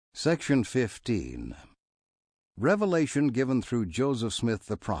Section 15. Revelation given through Joseph Smith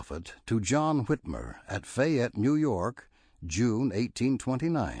the prophet to John Whitmer at Fayette, New York, June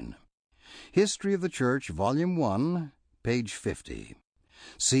 1829. History of the Church, Volume 1, page 50.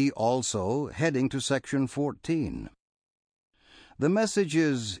 See also heading to Section 14. The message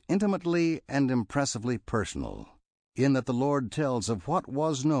is intimately and impressively personal, in that the Lord tells of what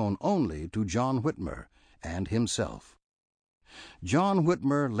was known only to John Whitmer and himself. John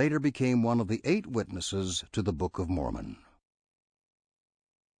Whitmer later became one of the 8 witnesses to the Book of Mormon.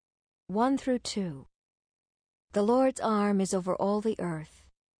 1 through 2. The Lord's arm is over all the earth.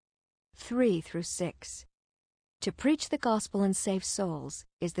 3 through 6. To preach the gospel and save souls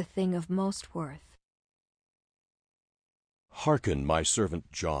is the thing of most worth. Hearken, my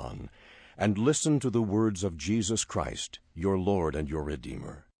servant John, and listen to the words of Jesus Christ, your Lord and your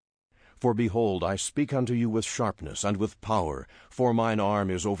Redeemer. For behold, I speak unto you with sharpness and with power, for mine arm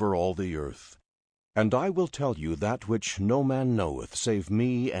is over all the earth. And I will tell you that which no man knoweth, save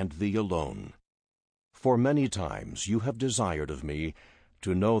me and thee alone. For many times you have desired of me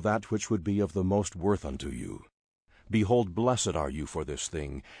to know that which would be of the most worth unto you. Behold, blessed are you for this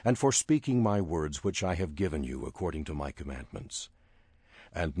thing, and for speaking my words which I have given you according to my commandments.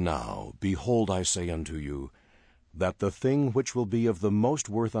 And now, behold, I say unto you, that the thing which will be of the most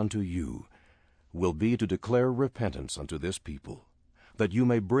worth unto you will be to declare repentance unto this people, that you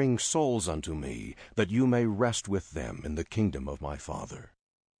may bring souls unto me, that you may rest with them in the kingdom of my Father.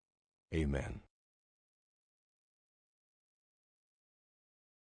 Amen.